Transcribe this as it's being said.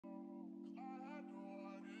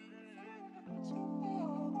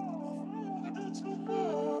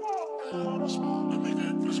Hello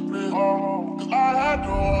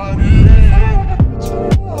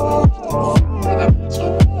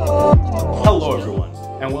everyone,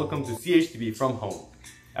 and welcome to CHTV from home.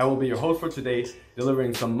 I will be your host for today,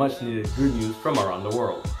 delivering some much needed good news from around the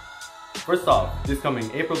world. First off, this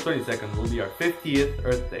coming April 22nd will be our 50th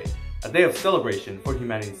Earth Day, a day of celebration for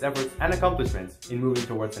humanity's efforts and accomplishments in moving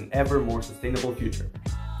towards an ever more sustainable future.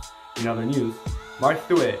 In other news, Marc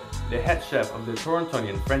Thuet, the head chef of the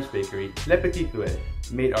Torontonian French bakery Le Petit Thuet,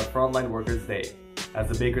 made our frontline workers' day, as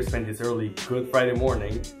the baker spent his early Good Friday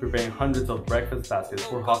morning preparing hundreds of breakfast baskets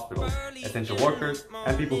for hospitals, essential workers,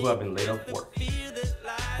 and people who have been laid off work.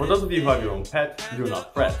 For those of you who have your own pet, do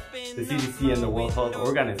not fret. The CDC and the World Health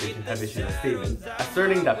Organization have issued a statement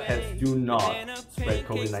asserting that pets do not spread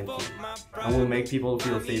COVID-19 and will make people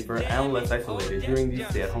feel safer and less isolated during these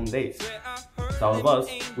stay-at-home days. South of us,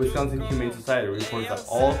 Wisconsin Humane Society reports that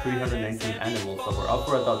all 319 animals that were up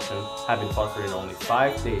for adoption have been fostered in only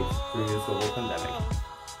 5 days during this global pandemic.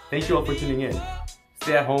 Thank you all for tuning in.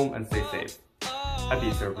 Stay at home and stay safe. Happy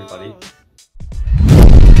Easter, everybody.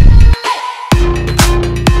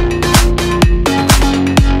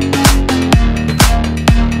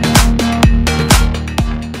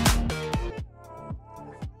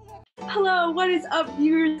 Hello, what is up,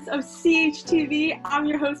 viewers of CHTV? I'm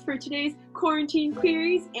your host for today's Quarantine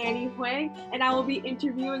Queries, Annie Huang, and I will be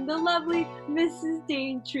interviewing the lovely Mrs.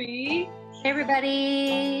 Daintree. Hey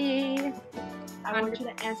everybody! I want you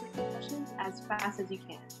to answer the questions as fast as you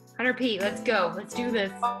can. 100p, let's go. Let's do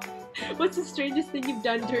this. What's the strangest thing you've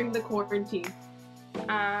done during the quarantine?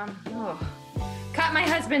 Cut my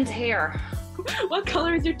husband's hair. What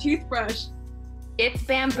color is your toothbrush? It's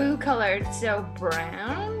bamboo colored, so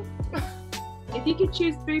brown? If you could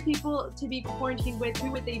choose 3 people to be quarantined with, who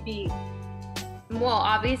would they be? Well,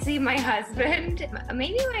 obviously my husband,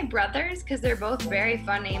 maybe my brothers, because they're both very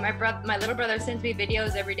funny. My little brother sends me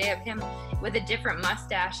videos every day of him with a different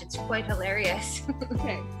mustache. It's quite hilarious.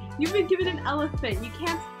 Okay, you've been given an elephant. You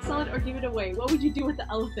can't sell it or give it away. What would you do with the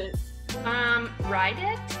elephant? Ride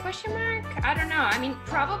it? Question mark? I don't know. I mean,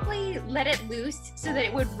 probably let it loose so that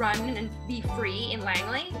it would run and be free in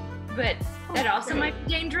Langley, but that also might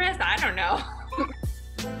be dangerous. I don't know.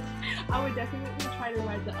 I would definitely try to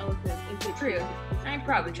ride the elephant. True. I'd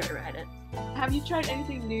probably try to ride it. Have you tried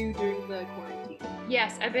anything new during the quarantine?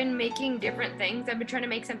 Yes, I've been making different things. I've been trying to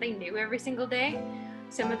make something new every single day.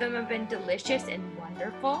 Some of them have been delicious and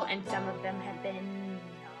wonderful, and some of them have been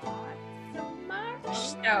not so much.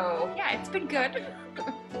 So, yeah, it's been good.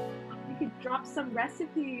 You could drop some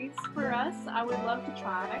recipes for us. I would love to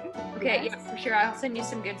try. Okay, Yes. yeah, for sure. I'll send you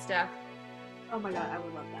some good stuff. Oh my god, I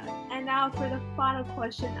would love that. And now for the final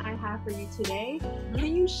question I have for you today.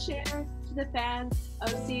 Can you share to the fans of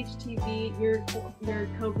CHTV your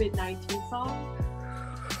COVID-19 song?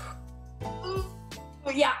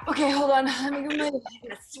 Oh yeah, okay, hold on. Let me go my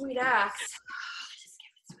sweet axe. Just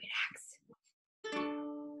give it sweet axe.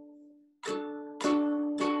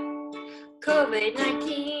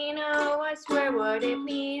 COVID-19, oh, I swear what it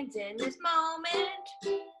means in this moment.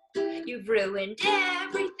 You've ruined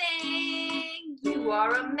everything. You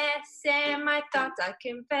are a mess, and my thoughts, I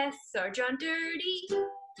confess, are drawn dirty.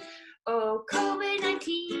 Oh,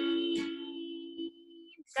 COVID-19.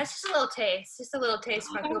 That's just a little taste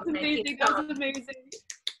of my That was COVID-19. amazing. That was amazing.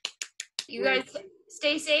 You guys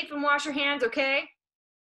stay safe and wash your hands, okay?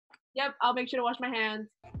 Yep, I'll make sure to wash my hands.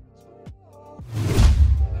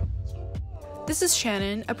 This is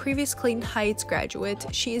Shannon, a previous Clayton Heights graduate.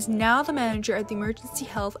 She is now the manager at the Emergency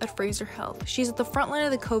Health at Fraser Health. She's at the front line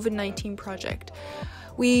of the COVID-19 project.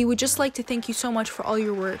 We would just like to thank you so much for all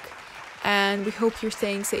your work, and we hope you're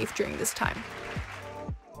staying safe during this time.